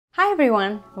Hi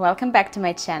everyone, welcome back to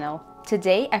my channel.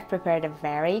 Today I've prepared a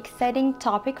very exciting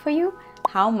topic for you: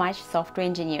 how much software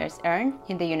engineers earn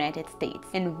in the United States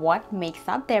and what makes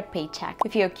up their paycheck.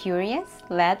 If you're curious,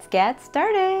 let's get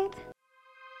started!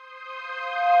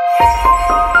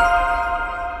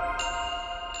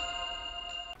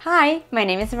 Hi, my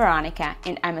name is Veronica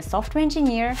and I'm a software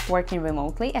engineer working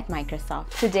remotely at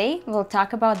Microsoft. Today we'll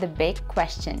talk about the big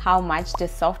question: how much do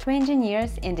software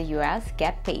engineers in the US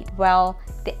get paid? Well,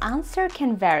 the answer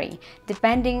can vary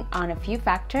depending on a few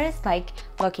factors like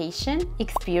location,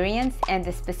 experience, and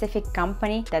the specific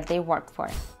company that they work for.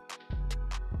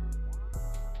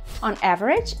 On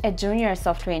average, a junior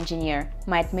software engineer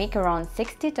might make around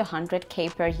 60 to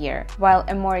 100K per year, while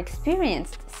a more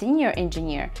experienced senior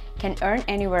engineer can earn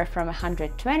anywhere from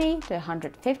 120 to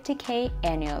 150K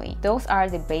annually. Those are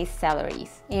the base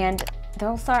salaries, and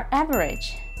those are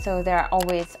average, so there are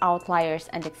always outliers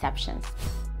and exceptions.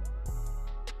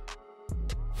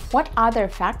 What other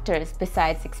factors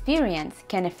besides experience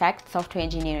can affect software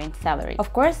engineering salary?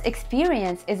 Of course,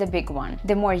 experience is a big one.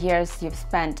 The more years you've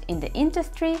spent in the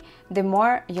industry, the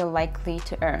more you're likely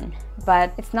to earn.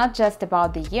 But it's not just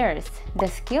about the years. The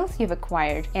skills you've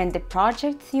acquired and the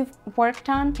projects you've worked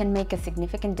on can make a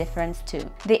significant difference too.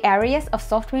 The areas of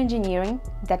software engineering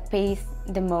that pays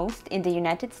the most in the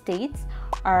United States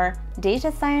are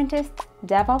data scientists,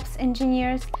 DevOps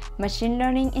engineers, machine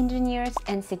learning engineers,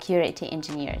 and security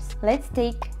engineers. Let's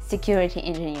take security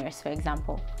engineers, for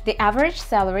example. The average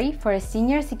salary for a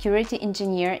senior security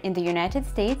engineer in the United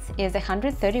States is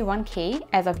 131K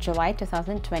as of July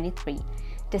 2023.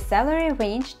 The salary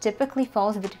range typically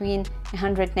falls between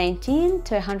 119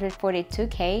 to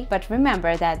 142K, but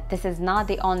remember that this is not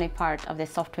the only part of the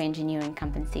software engineering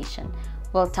compensation.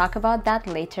 We'll talk about that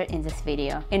later in this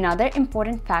video. Another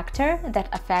important factor that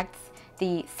affects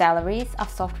the salaries of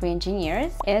software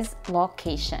engineers is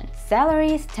location.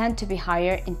 Salaries tend to be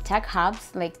higher in tech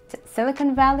hubs like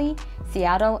Silicon Valley,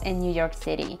 Seattle, and New York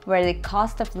City, where the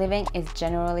cost of living is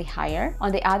generally higher.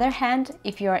 On the other hand,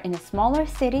 if you are in a smaller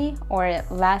city or a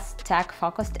less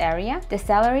tech-focused area, the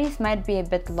salaries might be a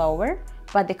bit lower,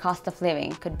 but the cost of living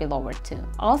could be lower too.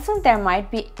 Also, there might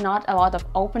be not a lot of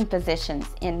open positions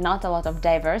and not a lot of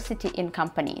diversity in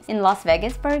companies. In Las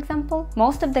Vegas, for example,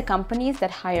 most of the companies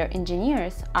that hire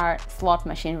engineers are slot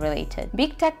machine related.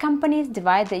 Big tech companies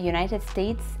divide the United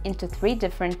States into 3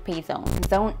 different pay zones.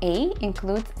 Zone A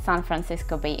includes San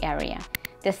Francisco Bay Area.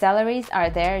 The salaries are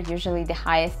there usually the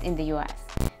highest in the US.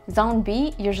 Zone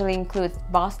B usually includes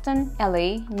Boston,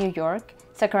 LA, New York,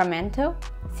 Sacramento,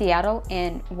 Seattle,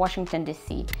 and Washington,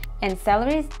 D.C. And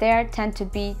salaries there tend to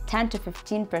be 10 to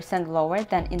 15% lower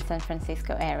than in San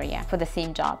Francisco area for the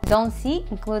same job. Zone C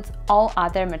includes all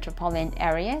other metropolitan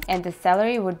areas, and the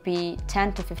salary would be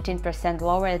 10 to 15%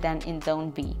 lower than in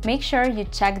Zone B. Make sure you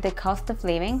check the cost of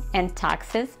living and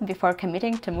taxes before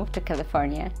committing to move to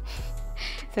California.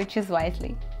 So choose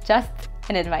wisely. Just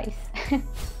an advice.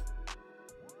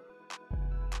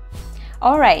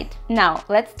 Alright, now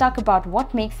let's talk about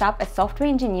what makes up a software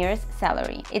engineer's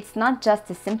salary. It's not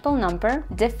just a simple number,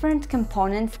 different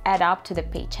components add up to the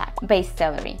paycheck. Base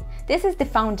salary. This is the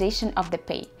foundation of the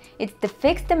pay. It's the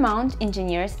fixed amount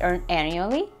engineers earn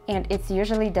annually, and it's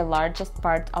usually the largest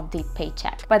part of the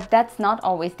paycheck. But that's not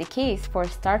always the case for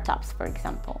startups, for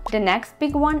example. The next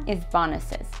big one is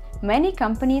bonuses. Many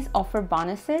companies offer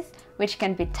bonuses, which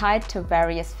can be tied to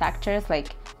various factors like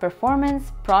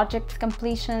performance, project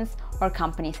completions, or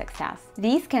company success.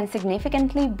 These can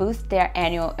significantly boost their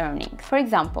annual earnings. For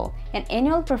example, an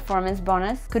annual performance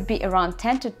bonus could be around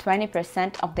 10 to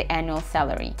 20% of the annual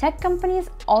salary. Tech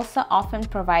companies also often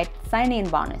provide sign-in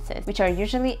bonuses, which are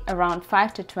usually around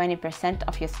 5 to 20%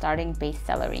 of your starting base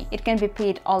salary. It can be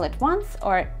paid all at once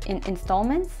or in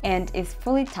installments and is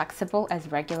fully taxable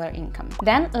as regular income.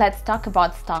 Then let's talk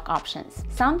about stock options.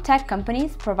 Some tech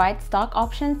companies provide stock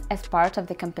options as part of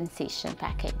the compensation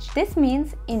package. This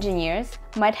means engineers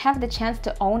might have the chance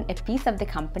to own a piece of the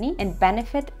company and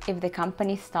benefit if the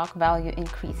company's stock value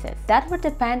increases. That would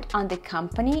depend on the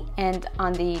company and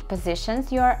on the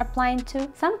positions you are applying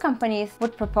to. Some companies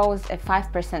would propose a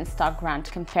 5% stock grant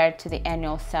compared to the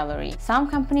annual salary. Some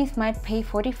companies might pay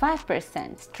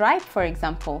 45%. Stripe, for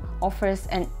example, offers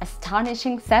an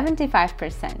astonishing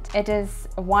 75%. It is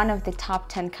one of the top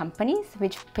 10 companies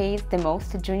which pays the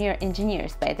most to junior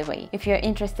engineers, by the way. If you're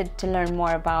interested to learn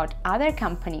more about other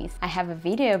companies, I have a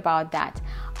video about that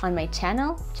on my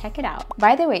channel. Check it out.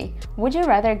 By the way, would you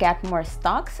rather get more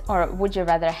stocks or would you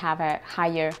rather have a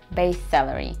higher base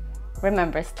salary?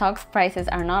 Remember, stocks prices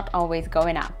are not always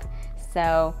going up,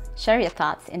 so share your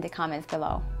thoughts in the comments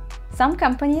below. Some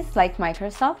companies like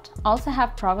Microsoft also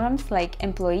have programs like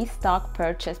Employee Stock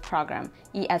Purchase Program,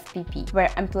 ESPP,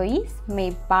 where employees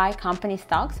may buy company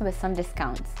stocks with some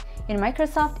discounts. In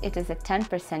Microsoft, it is a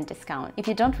 10% discount. If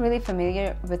you don't really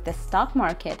familiar with the stock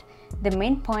market, the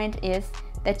main point is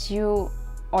that you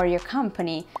or your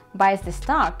company buys the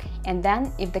stock, and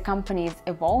then if the company is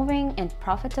evolving and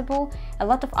profitable, a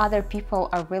lot of other people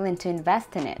are willing to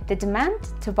invest in it. The demand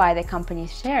to buy the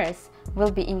company's shares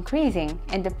will be increasing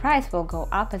and the price will go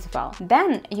up as well.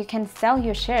 Then you can sell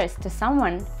your shares to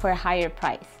someone for a higher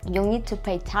price. You'll need to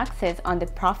pay taxes on the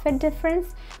profit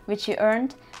difference which you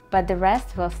earned, but the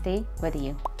rest will stay with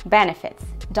you. Benefits.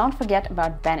 Don't forget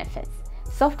about benefits.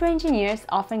 Software engineers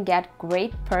often get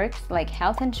great perks like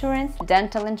health insurance,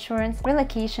 dental insurance,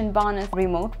 relocation bonus,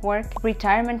 remote work,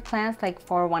 retirement plans like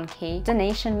 401k,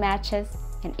 donation matches,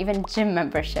 and even gym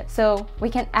membership. So we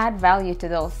can add value to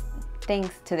those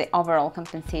things to the overall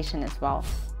compensation as well.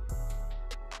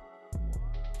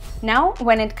 Now,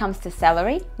 when it comes to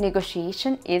salary,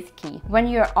 negotiation is key. When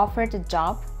you're offered a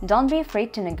job, don't be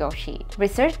afraid to negotiate.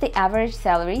 Research the average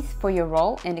salaries for your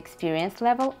role and experience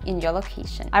level in your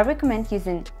location. I recommend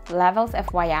using Levels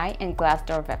FYI and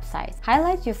Glassdoor websites.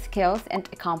 Highlight your skills and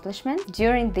accomplishments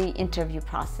during the interview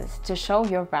process to show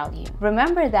your value.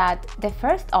 Remember that the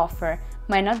first offer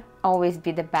might not always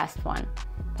be the best one.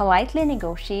 Politely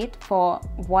negotiate for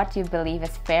what you believe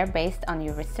is fair based on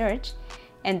your research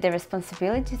and the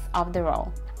responsibilities of the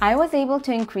role. I was able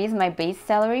to increase my base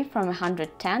salary from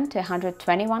 110 to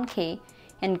 121k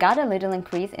and got a little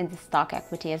increase in the stock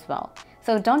equity as well.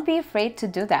 So don't be afraid to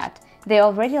do that. They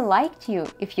already liked you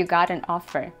if you got an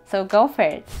offer, so go for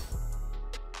it.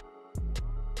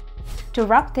 To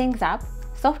wrap things up,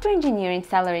 software engineering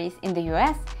salaries in the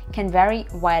US can vary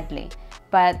widely,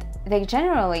 but they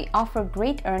generally offer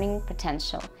great earning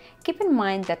potential. Keep in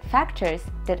mind that factors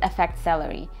that affect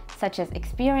salary, such as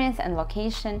experience and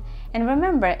location, and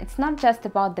remember, it's not just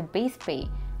about the base pay.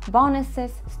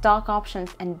 Bonuses, stock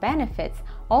options, and benefits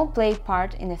all play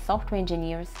part in a software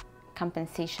engineer's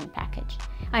compensation package.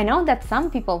 I know that some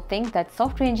people think that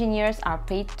software engineers are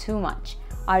paid too much.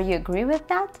 Are you agree with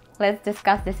that? Let's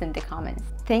discuss this in the comments.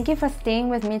 Thank you for staying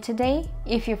with me today.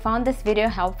 If you found this video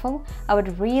helpful, I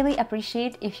would really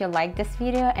appreciate if you like this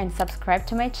video and subscribe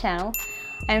to my channel.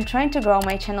 I am trying to grow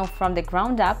my channel from the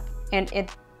ground up, and it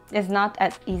is not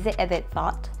as easy as I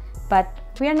thought, but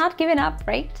we are not giving up,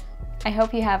 right? I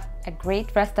hope you have a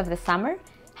great rest of the summer.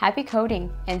 Happy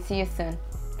coding and see you soon.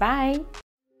 Bye!